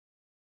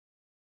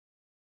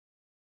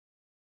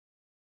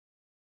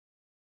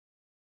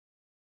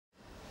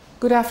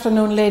Good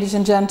afternoon, ladies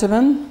and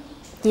gentlemen,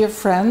 dear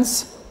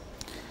friends.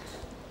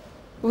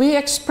 We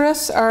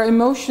express our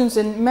emotions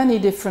in many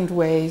different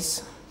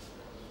ways.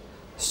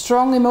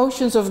 Strong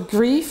emotions of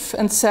grief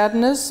and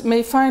sadness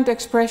may find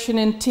expression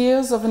in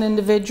tears of an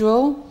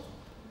individual,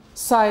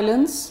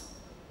 silence,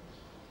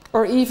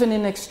 or even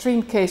in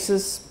extreme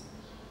cases,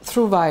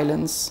 through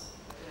violence.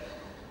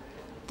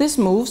 This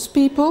moves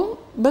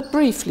people, but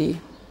briefly.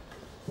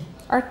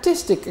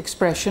 Artistic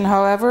expression,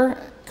 however,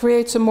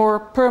 creates a more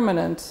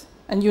permanent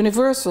and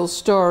universal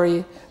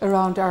story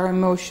around our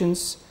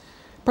emotions,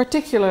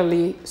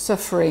 particularly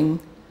suffering.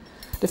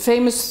 The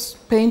famous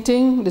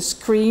painting, The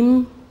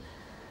Scream,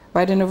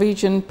 by the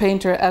Norwegian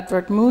painter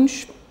Edvard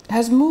Munch,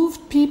 has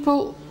moved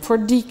people for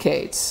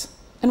decades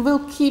and will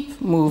keep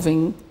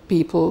moving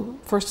people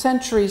for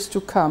centuries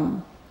to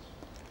come.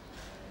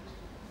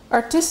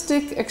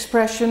 Artistic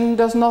expression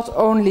does not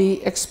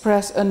only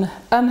express an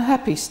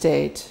unhappy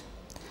state,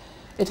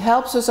 it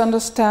helps us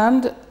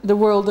understand the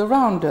world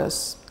around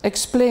us,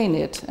 explain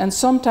it, and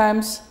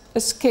sometimes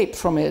escape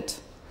from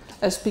it.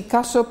 As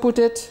Picasso put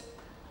it,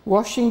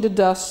 washing the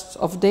dust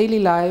of daily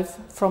life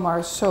from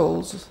our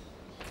souls.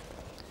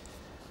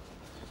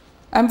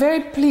 I'm very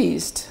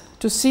pleased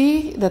to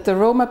see that the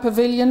Roma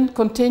Pavilion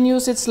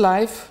continues its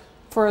life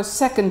for a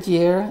second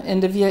year in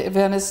the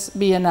Venice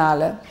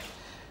Biennale,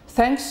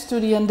 thanks to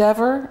the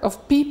endeavor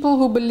of people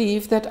who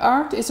believe that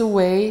art is a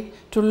way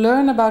to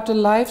learn about the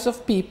lives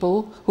of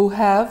people who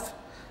have,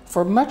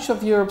 for much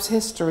of Europe's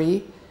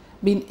history,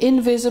 been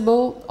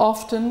invisible,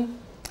 often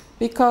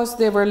because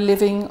they were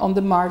living on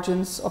the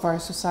margins of our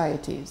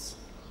societies.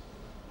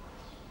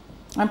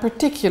 I'm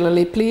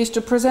particularly pleased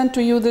to present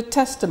to you the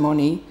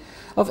testimony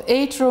of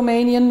 8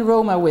 Romanian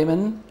Roma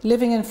women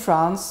living in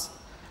France,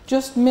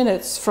 just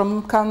minutes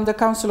from the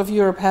Council of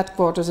Europe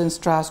headquarters in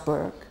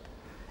Strasbourg.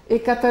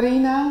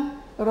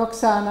 Ekaterina,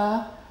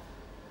 Roxana,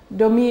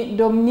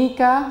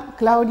 Dominika,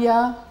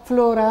 Claudia,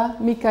 Flora,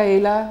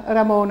 Michaela,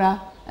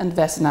 Ramona, and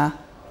Vesna.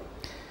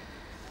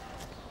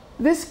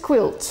 This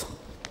quilt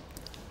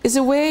is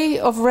a way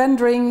of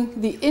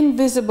rendering the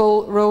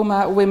invisible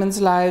Roma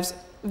women's lives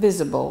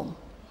visible.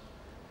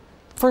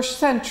 For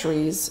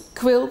centuries,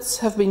 quilts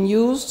have been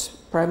used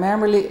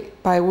primarily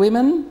by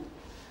women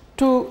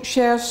to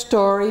share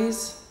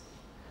stories,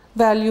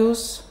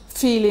 values,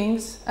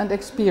 feelings, and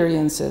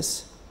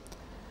experiences.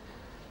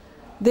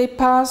 They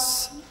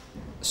pass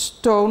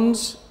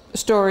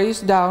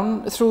stories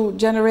down through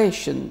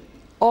generations,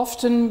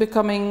 often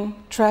becoming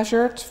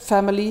treasured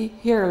family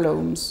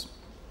heirlooms.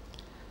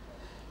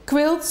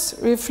 Quilts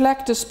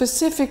reflect a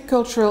specific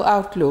cultural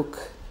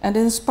outlook and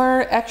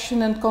inspire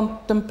action and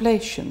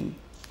contemplation.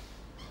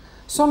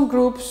 Some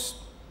groups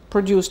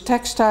produce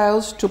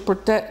textiles to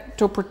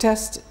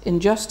protest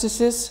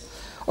injustices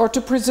or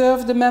to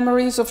preserve the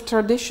memories of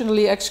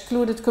traditionally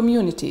excluded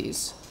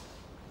communities.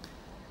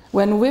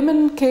 When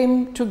women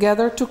came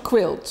together to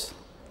quilt,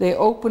 they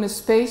opened a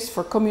space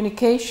for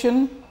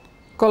communication,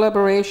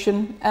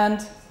 collaboration,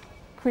 and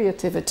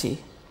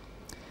creativity.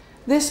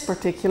 This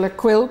particular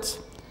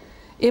quilt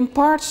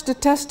imparts the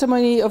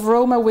testimony of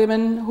Roma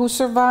women who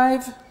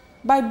survive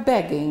by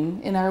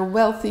begging in our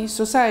wealthy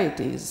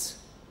societies.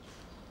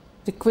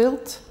 The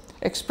quilt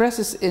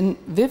expresses in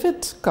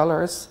vivid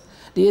colors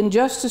the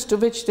injustice to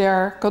which they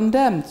are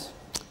condemned: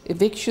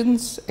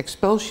 evictions,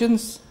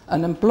 expulsions,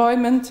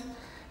 unemployment,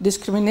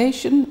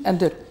 discrimination, and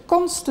the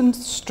constant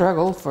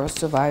struggle for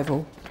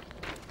survival.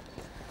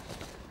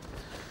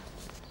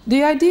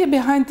 The idea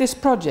behind this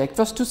project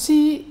was to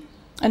see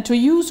and to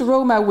use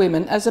Roma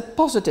women as a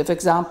positive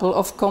example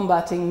of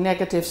combating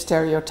negative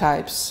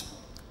stereotypes.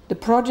 The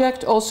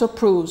project also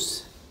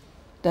proves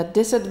that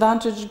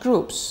disadvantaged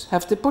groups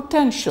have the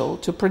potential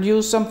to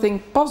produce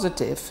something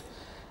positive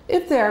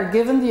if they are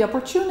given the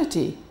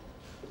opportunity.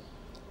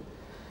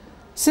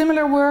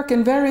 Similar work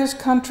in various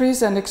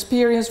countries and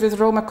experience with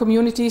Roma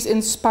communities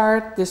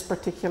inspired this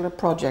particular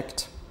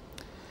project.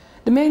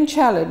 The main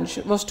challenge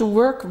was to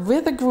work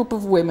with a group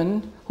of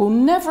women who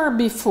never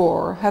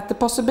before had the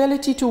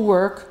possibility to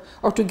work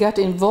or to get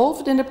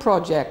involved in the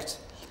project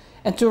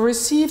and to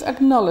receive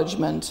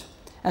acknowledgement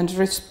and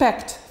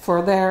respect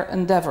for their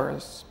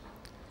endeavors.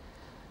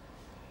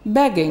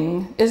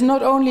 Begging is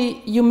not only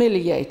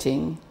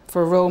humiliating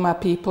for Roma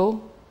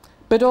people,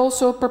 but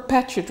also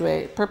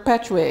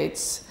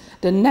perpetuates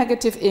the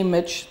negative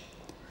image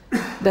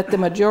that the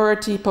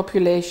majority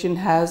population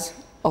has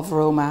of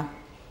Roma.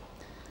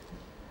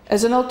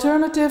 As an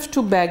alternative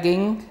to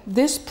begging,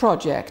 this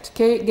project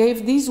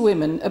gave these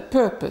women a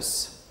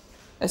purpose,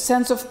 a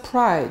sense of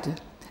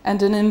pride,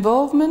 and an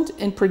involvement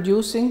in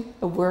producing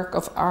a work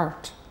of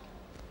art.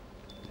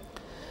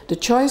 The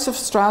choice of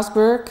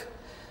Strasbourg,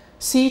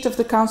 seat of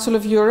the Council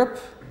of Europe,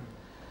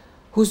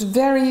 whose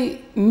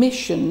very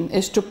mission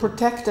is to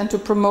protect and to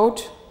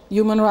promote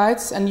human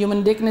rights and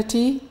human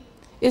dignity,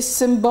 is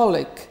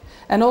symbolic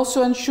and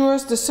also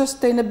ensures the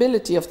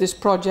sustainability of this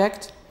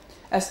project,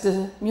 as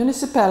the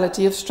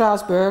municipality of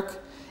Strasbourg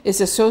is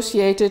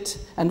associated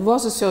and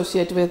was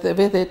associated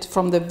with it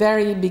from the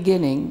very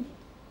beginning.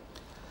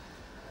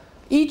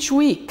 Each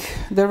week,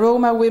 the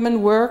Roma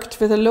women worked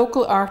with a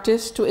local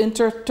artist to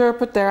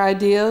interpret their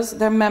ideas,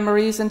 their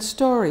memories and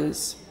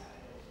stories.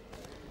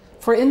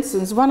 For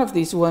instance, one of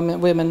these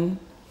women,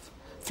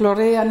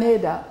 Florea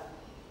Neda,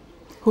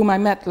 whom I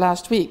met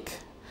last week,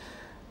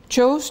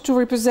 chose to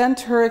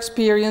represent her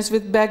experience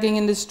with begging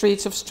in the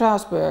streets of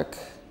Strasbourg.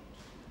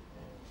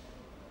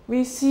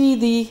 We see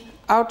the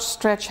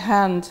outstretched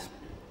hand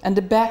and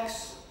the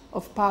backs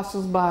of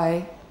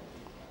passers-by.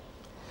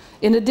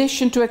 In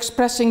addition to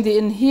expressing the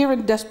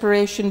inherent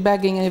desperation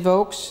begging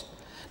evokes,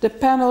 the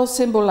panel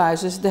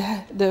symbolizes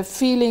the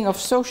feeling of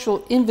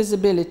social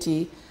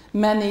invisibility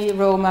many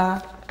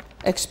Roma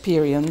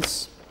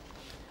experience.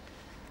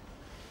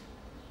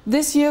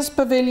 This year's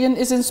pavilion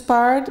is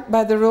inspired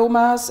by the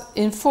Roma's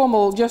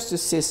informal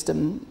justice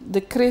system,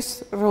 the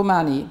Cris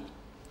Romani.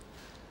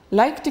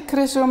 Like the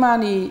Cris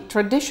Romani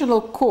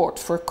traditional court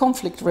for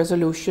conflict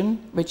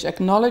resolution, which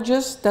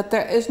acknowledges that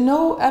there is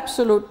no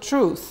absolute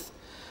truth,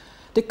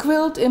 the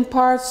quilt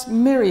imparts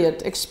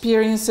myriad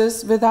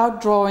experiences without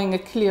drawing a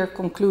clear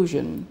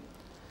conclusion.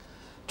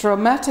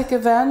 Traumatic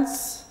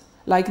events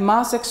like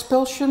mass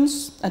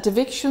expulsions and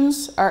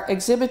evictions are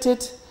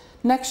exhibited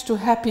next to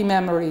happy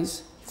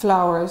memories,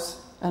 flowers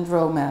and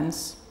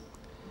romance.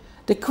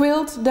 The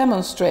quilt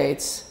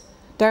demonstrates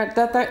that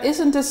there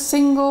isn't a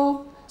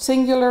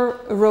singular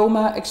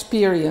Roma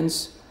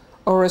experience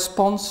or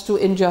response to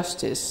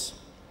injustice.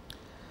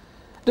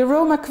 The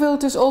Roma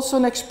quilt is also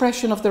an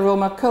expression of the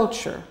Roma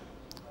culture.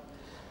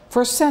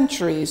 For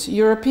centuries,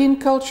 European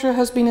culture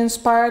has been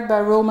inspired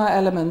by Roma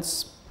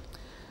elements,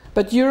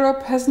 but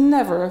Europe has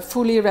never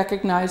fully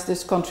recognized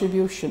this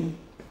contribution.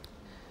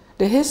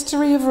 The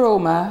history of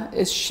Roma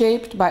is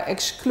shaped by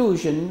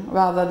exclusion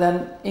rather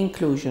than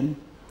inclusion.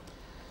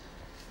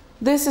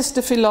 This is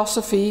the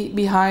philosophy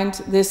behind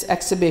this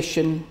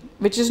exhibition,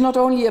 which is not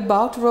only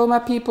about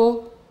Roma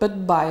people,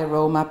 but by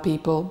Roma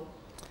people.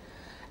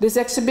 This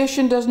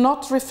exhibition does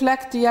not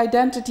reflect the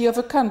identity of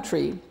a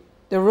country.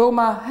 The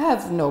Roma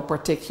have no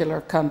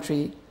particular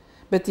country,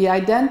 but the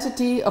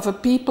identity of a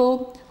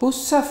people whose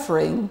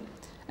suffering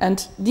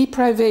and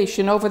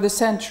deprivation over the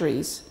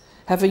centuries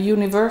have a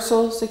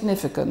universal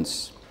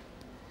significance.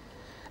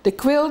 The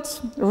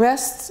quilt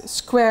rests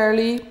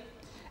squarely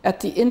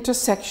at the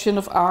intersection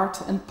of art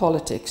and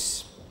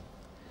politics.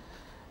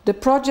 The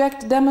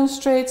project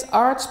demonstrates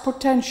art's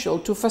potential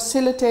to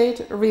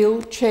facilitate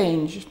real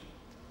change.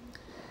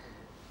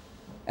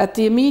 At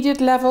the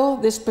immediate level,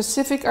 this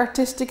specific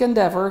artistic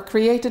endeavor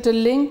created a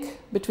link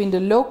between the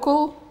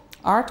local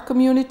art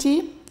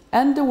community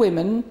and the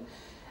women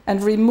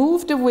and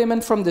removed the women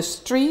from the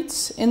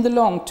streets in the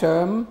long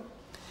term.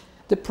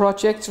 The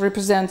project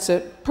represents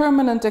a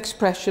permanent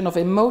expression of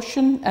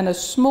emotion and a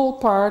small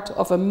part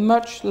of a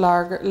much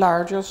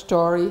larger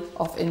story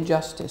of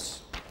injustice.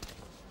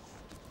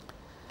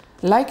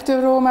 Like the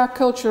Roma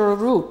cultural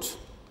root,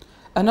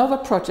 another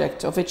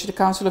project of which the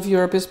Council of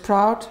Europe is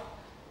proud,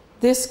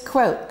 this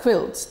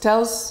quilt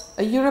tells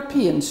a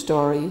European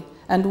story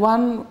and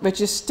one which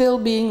is still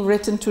being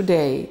written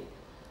today.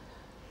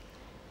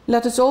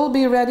 Let us all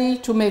be ready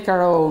to make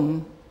our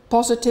own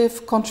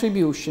positive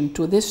contribution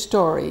to this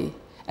story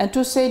and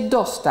to say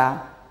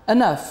dosta,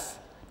 enough,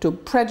 to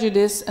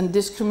prejudice and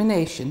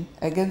discrimination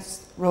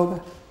against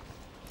Roma.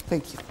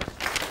 Thank you.